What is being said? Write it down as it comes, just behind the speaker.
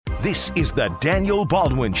This is the Daniel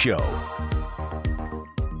Baldwin Show.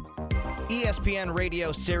 ESPN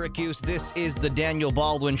Radio Syracuse, this is the Daniel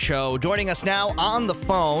Baldwin Show. Joining us now on the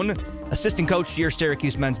phone, assistant coach to your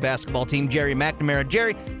Syracuse men's basketball team, Gerry McNamara.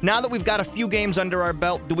 Gerry, now that we've got a few games under our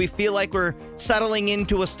belt, do we feel like we're settling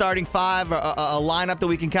into a starting five, a lineup that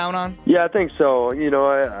we can count on? Yeah, I think so.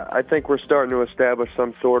 I think we're starting to establish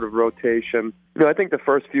some sort of rotation. I think the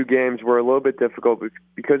first few games were a little bit difficult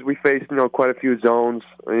because we faced, quite a few zones.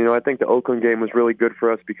 I think the Oakland game was really good for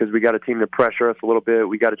us because we got a team to pressure us a little bit.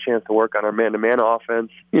 We got a chance to work on our man-to-man offense,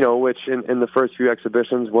 which in the first few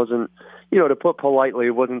exhibitions wasn't, to put politely,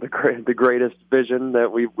 it wasn't the greatest vision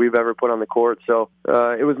that we've ever put on the court. So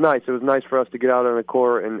it was nice. It was nice for us to get out on the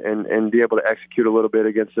court and be able to execute a little bit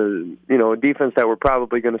against a defense that we're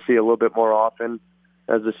probably going to see a little bit more often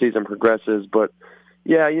as the season progresses. But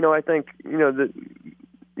yeah, I think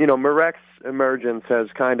Marek's emergence has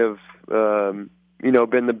kind of been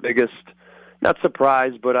the biggest, not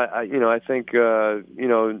surprise, but I think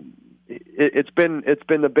it's been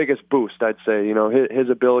the biggest boost, I'd say. His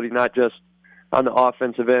ability not just on the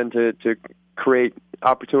offensive end to create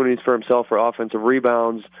opportunities for himself for offensive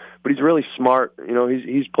rebounds, but he's really smart.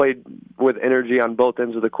 He's played with energy on both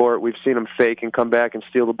ends of the court. We've seen him fake and come back and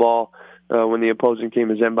steal the ball when the opposing team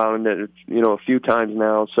is inbounding it, a few times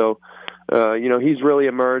now. So, he's really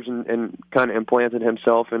emerged and kind of implanted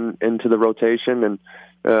himself into the rotation. And,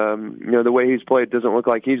 the way he's played doesn't look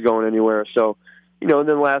like he's going anywhere. So, and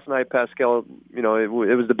then last night, Pascal, it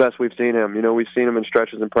was the best we've seen him. We've seen him in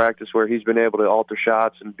stretches in practice where he's been able to alter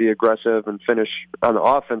shots and be aggressive and finish on the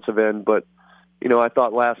offensive end. But, I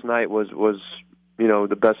thought last night was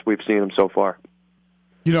the best we've seen him so far.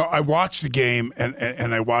 I watched the game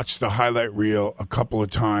and I watched the highlight reel a couple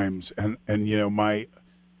of times, and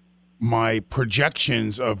my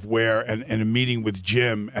projections of where and a meeting with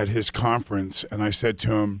Jim at his conference, and I said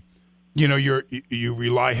to him, you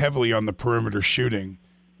rely heavily on the perimeter shooting,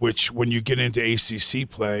 which when you get into ACC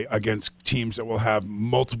play against teams that will have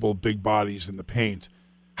multiple big bodies in the paint,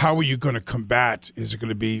 how are you going to combat? Is it going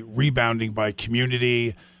to be rebounding by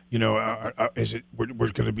community? Is it we're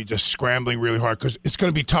going to be just scrambling really hard because it's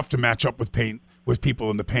going to be tough to match up with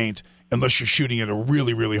people in the paint unless you're shooting at a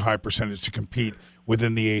really, really high percentage to compete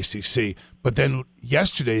within the ACC. But then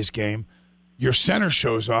yesterday's game, your center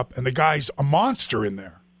shows up and the guy's a monster in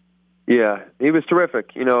there. Yeah, he was terrific.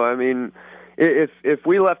 If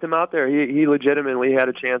we left him out there, he legitimately had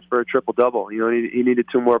a chance for a triple-double. He needed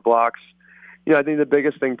two more blocks. I think the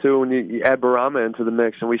biggest thing, too, when you add Barama into the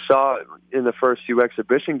mix, and we saw in the first few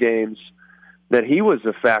exhibition games that he was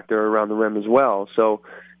a factor around the rim as well. So,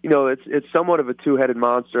 it's somewhat of a two-headed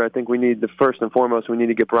monster. I think first and foremost, we need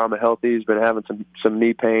to get Barama healthy. He's been having some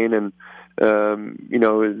knee pain, and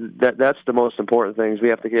that's the most important thing is we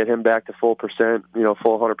have to get him back to full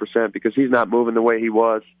 100%, because he's not moving the way he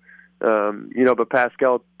was. But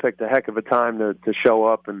Pascal picked a heck of a time to show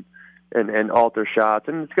up and alter shots,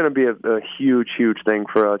 and it's going to be a huge, huge thing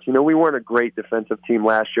for us. We weren't a great defensive team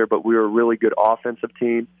last year, but we were a really good offensive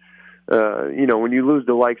team. When you lose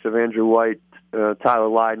the likes of Andrew White, Tyler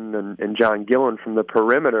Lydon, and John Gillen from the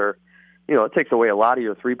perimeter, it takes away a lot of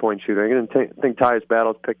your three-point shooting. I think Tyus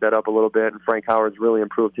Battles picked that up a little bit, and Frank Howard's really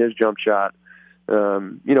improved his jump shot.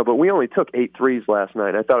 But we only took 8 threes last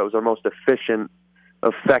night. I thought it was our most efficient,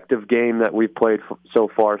 effective game that we've played so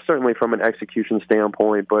far, certainly from an execution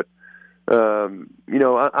standpoint. But, on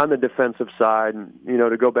the defensive side,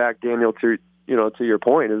 to go back, Daniel, to your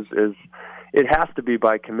point, is it has to be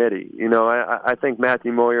by committee. I think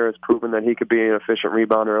Matthew Moyer has proven that he could be an efficient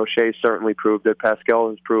rebounder. O'Shea certainly proved it. Pascal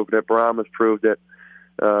has proved it. Brahm has proved it.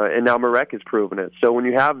 And now Marek has proven it. So when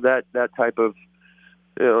you have that type of,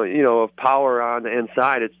 of power on the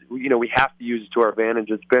inside, it's, we have to use it to our advantage.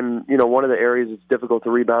 It's been, one of the areas it's difficult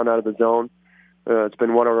to rebound out of the zone. It's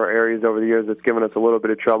been one of our areas over the years that's given us a little bit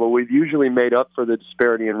of trouble. We've usually made up for the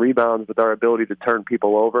disparity in rebounds with our ability to turn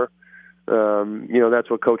people over. That's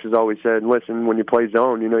what coaches always said. Listen, when you play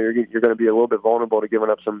zone, you're going to be a little bit vulnerable to giving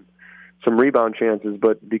up some rebound chances.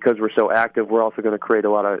 But because we're so active, we're also going to create a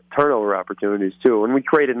lot of turnover opportunities too. And we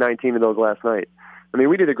created 19 of those last night.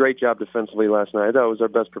 We did a great job defensively last night. I thought it was our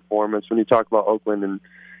best performance. When you talk about Oakland and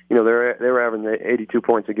they were averaging 82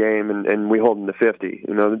 points a game, and we hold them to 50.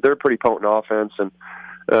 They're a pretty potent offense, and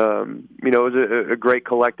it was a great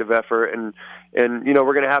collective effort, and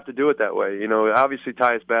we're going to have to do it that way. Obviously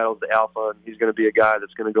Tyus Battle's the alpha, and he's going to be a guy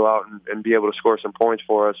that's going to go out and be able to score some points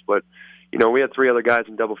for us. But we had 3 other guys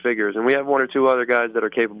in double figures, and we have 1 or 2 other guys that are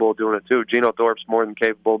capable of doing it too. Gino Thorpe's more than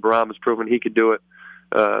capable. Barham has proven he could do it.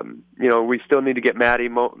 We still need to get Matt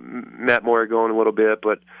Moyer going a little bit,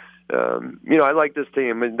 but I like this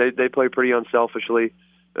team. They play pretty unselfishly.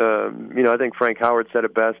 I think Frank Howard said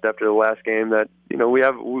it best after the last game that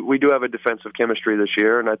we do have a defensive chemistry this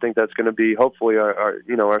year, and I think that's going to be hopefully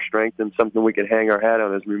our strength and something we can hang our hat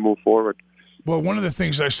on as we move forward. Well, one of the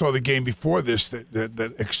things I saw the game before this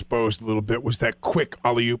that exposed a little bit was that quick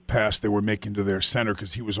alley-oop pass they were making to their center,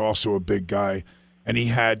 because he was also a big guy, and he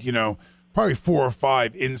had probably 4 or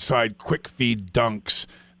 5 inside quick feed dunks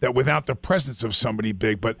that without the presence of somebody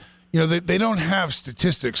big, but they don't have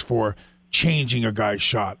statistics for changing a guy's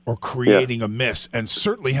shot or creating a miss, and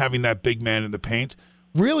certainly having that big man in the paint.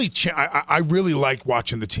 Really, I really like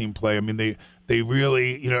watching the team play. I mean, they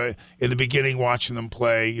really, in the beginning, watching them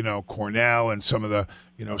play, Cornell and some of the,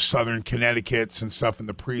 Southern Connecticut's and stuff in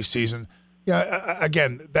the preseason. Yeah,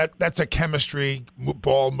 again, that's a chemistry,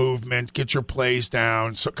 ball movement, get your plays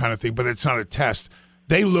down, so kind of thing, but it's not a test.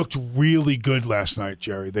 They looked really good last night,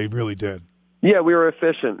 Jerry. They really did. Yeah, we were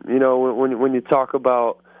efficient. When you talk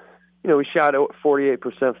about, we shot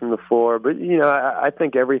 48% from the floor, but, I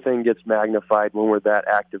think everything gets magnified when we're that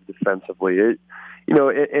active defensively. In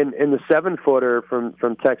the 7-footer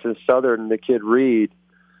from Texas Southern, the kid Reed,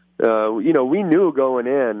 we knew going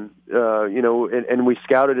in, and we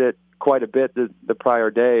scouted it quite a bit the prior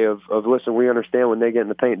day of listen, we understand when they get in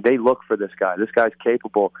the paint, they look for this guy. This guy's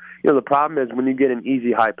capable. The problem is when you get an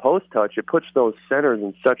easy high post touch, it puts those centers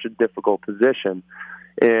in such a difficult position.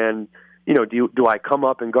 And, do I come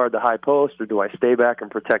up and guard the high post, or do I stay back and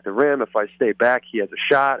protect the rim? If I stay back, he has a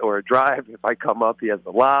shot or a drive. If I come up, he has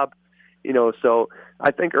the lob. So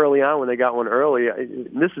I think early on when they got one early,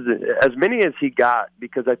 this is as many as he got,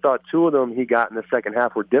 because I thought 2 of them he got in the second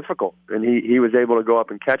half were difficult, and he was able to go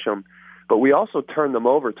up and catch them. But we also turned them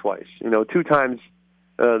over twice. 2 times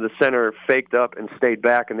the center faked up and stayed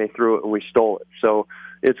back, and they threw it, and we stole it. So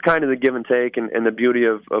it's kind of the give and take, and the beauty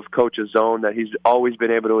of Coach's zone, that he's always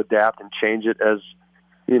been able to adapt and change it as,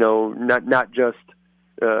 not just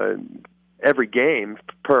every game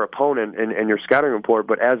per opponent and your scouting report,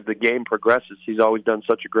 but as the game progresses, he's always done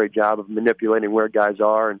such a great job of manipulating where guys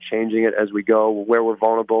are and changing it as we go. Where we're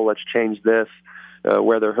vulnerable, let's change this.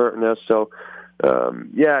 Where they're hurting us. So, the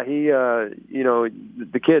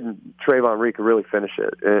kid Trayvon Reed could really finish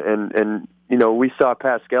it, and we saw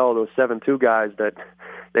Pascal, those 7-2 guys that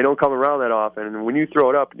they don't come around that often. And when you throw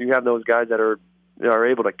it up, you have those guys that are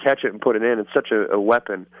able to catch it and put it in. It's such a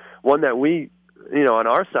weapon, one that we. On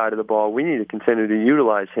our side of the ball, we need to continue to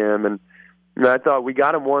utilize him. And I thought we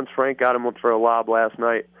got him once. Frank got him for a lob last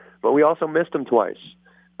night, but we also missed him twice.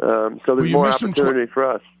 So there's more opportunity for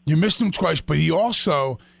us. You missed him twice, but he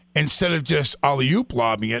also, instead of just alley-oop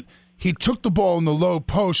lobbing it, he took the ball in the low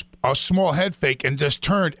post, a small head fake, and just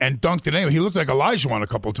turned and dunked it anyway. He looked like Olajuwon a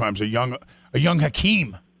couple of times, a young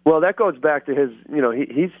Hakeem. Well, that goes back to his,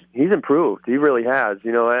 he's improved. He really has.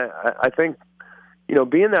 I think,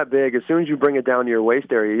 being that big, as soon as you bring it down to your waist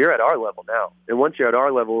area, you're at our level now. And once you're at our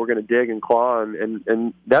level, we're going to dig and claw,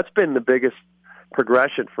 and that's been the biggest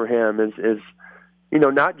progression for him is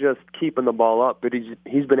not just keeping the ball up, but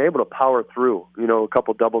he's been able to power through, a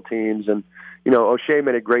couple double teams. And, O'Shea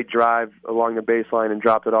made a great drive along the baseline and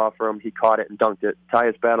dropped it off for him. He caught it and dunked it.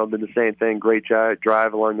 Tyus Battle did the same thing, great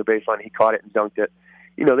drive along the baseline. He caught it and dunked it.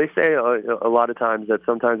 They say a lot of times that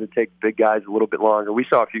sometimes it takes big guys a little bit longer. We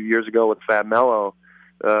saw a few years ago with Fab Melo,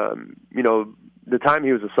 the time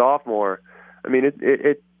he was a sophomore, I mean,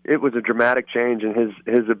 it was a dramatic change in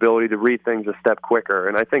his ability to read things a step quicker.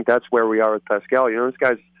 And I think that's where we are with Pascal. This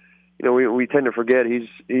guy's, we tend to forget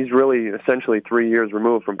he's really essentially 3 years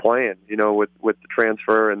removed from playing, with the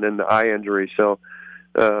transfer and then the eye injury. So,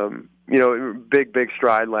 big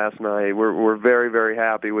stride last night. We're very, very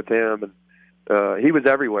happy with him. And he was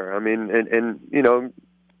everywhere. I mean, and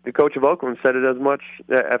the coach of Oakland said it as much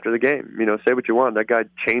after the game. Say what you want. That guy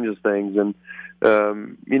changes things. And,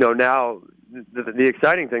 now the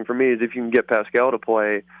exciting thing for me is if you can get Pascal to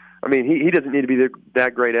play. I mean, he doesn't need to be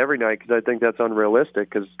that great every night, because I think that's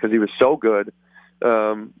unrealistic because he was so good.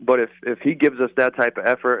 But if he gives us that type of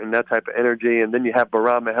effort and that type of energy, and then you have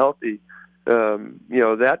Barama healthy,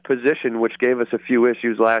 that position, which gave us a few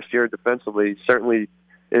issues last year defensively, certainly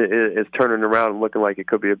is turning around and looking like it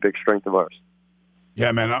could be a big strength of ours.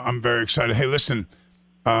 Yeah, man, I'm very excited. Hey, listen,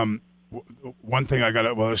 one thing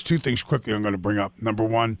there's 2 things quickly I'm going to bring up. Number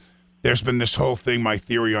one, there's been this whole thing, my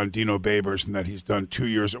theory on Dino Babers, and that he's done 2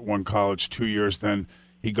 years at one college, 2 years, then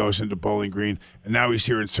he goes into Bowling Green, and now he's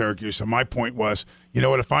here in Syracuse. So my point was,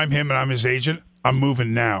 if I'm him and I'm his agent, I'm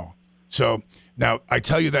moving now. So now I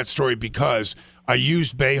tell you that story because I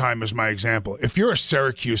used Boeheim as my example. If you're a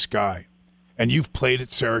Syracuse guy and you've played at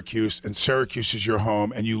Syracuse and Syracuse is your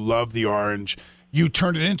home and you love the orange, you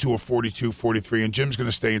turned it into a 42-43, and Jim's going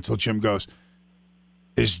to stay until Jim goes.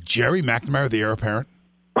 Is Gerry McNamara the heir apparent?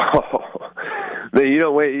 You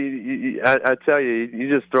don't wait. I tell you, you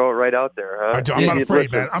just throw it right out there. Huh? I'm not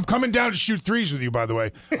afraid, man. I'm coming down to shoot threes with you, by the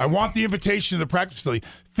way. I want the invitation to the practice facility.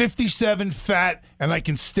 57, fat, and I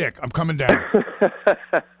can stick. I'm coming down.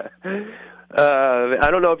 I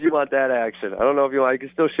don't know if you want that action. I don't know if you want. I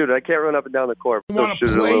can still shoot it. I can't run up and down the court. I don't want to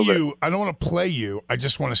play you. I don't want to play you. I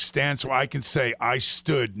just want to stand so I can say I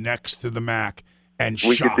stood next to the MAC and shot.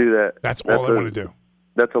 We could do that. That's all I want to do.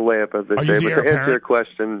 That's a layup, as they say. But to answer your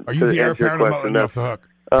question, are you the heir apparent? I'm not letting you off the hook.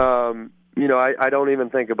 I don't even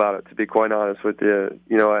think about it, to be quite honest with you.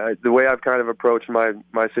 The way I've kind of approached my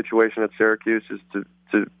situation at Syracuse is to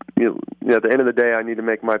at the end of the day, I need to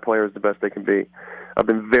make my players the best they can be. I've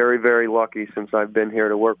been very, very lucky since I've been here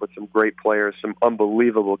to work with some great players, some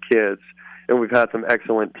unbelievable kids, and we've had some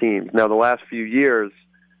excellent teams. Now, the last few years,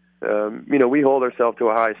 we hold ourselves to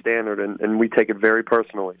a high standard, and we take it very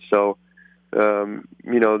personally. So,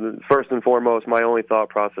 first and foremost, my only thought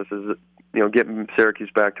process is, getting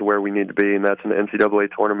Syracuse back to where we need to be, and that's an NCAA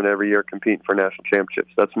tournament every year, competing for national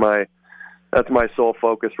championships. That's my sole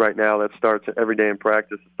focus right now. That starts every day in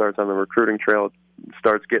practice. It starts on the recruiting trail. It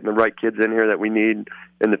starts getting the right kids in here that we need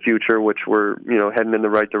in the future, which we're heading in the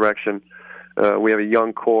right direction. We have a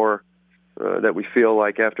young core that we feel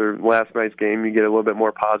like after last night's game you get a little bit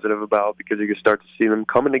more positive about, because you can start to see them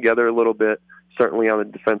coming together a little bit. Certainly on the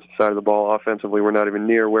defensive side of the ball. Offensively, we're not even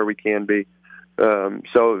near where we can be. I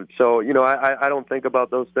don't think about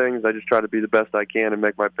those things. I just try to be the best I can and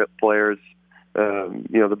make my players,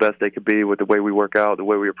 the best they could be with the way we work out, the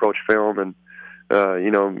way we approach film, and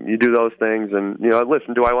you do those things. And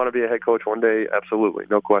listen, do I want to be a head coach one day? Absolutely,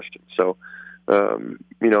 no question. So,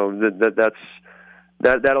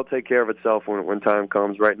 that'll take care of itself when time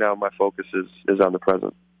comes. Right now, my focus is on the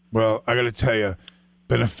present. Well, I got to tell you,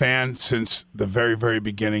 been a fan since the very, very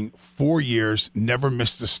beginning. 4 years, never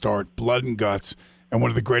missed a start, blood and guts, and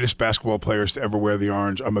one of the greatest basketball players to ever wear the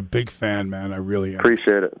orange. I'm a big fan, man. I really am.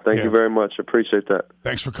 Appreciate it. Thank you very much. Appreciate that.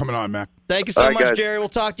 Thanks for coming on, Mac. Thank you so much, guys. Jerry. We'll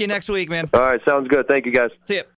talk to you next week, man. All right, sounds good. Thank you, guys. See ya.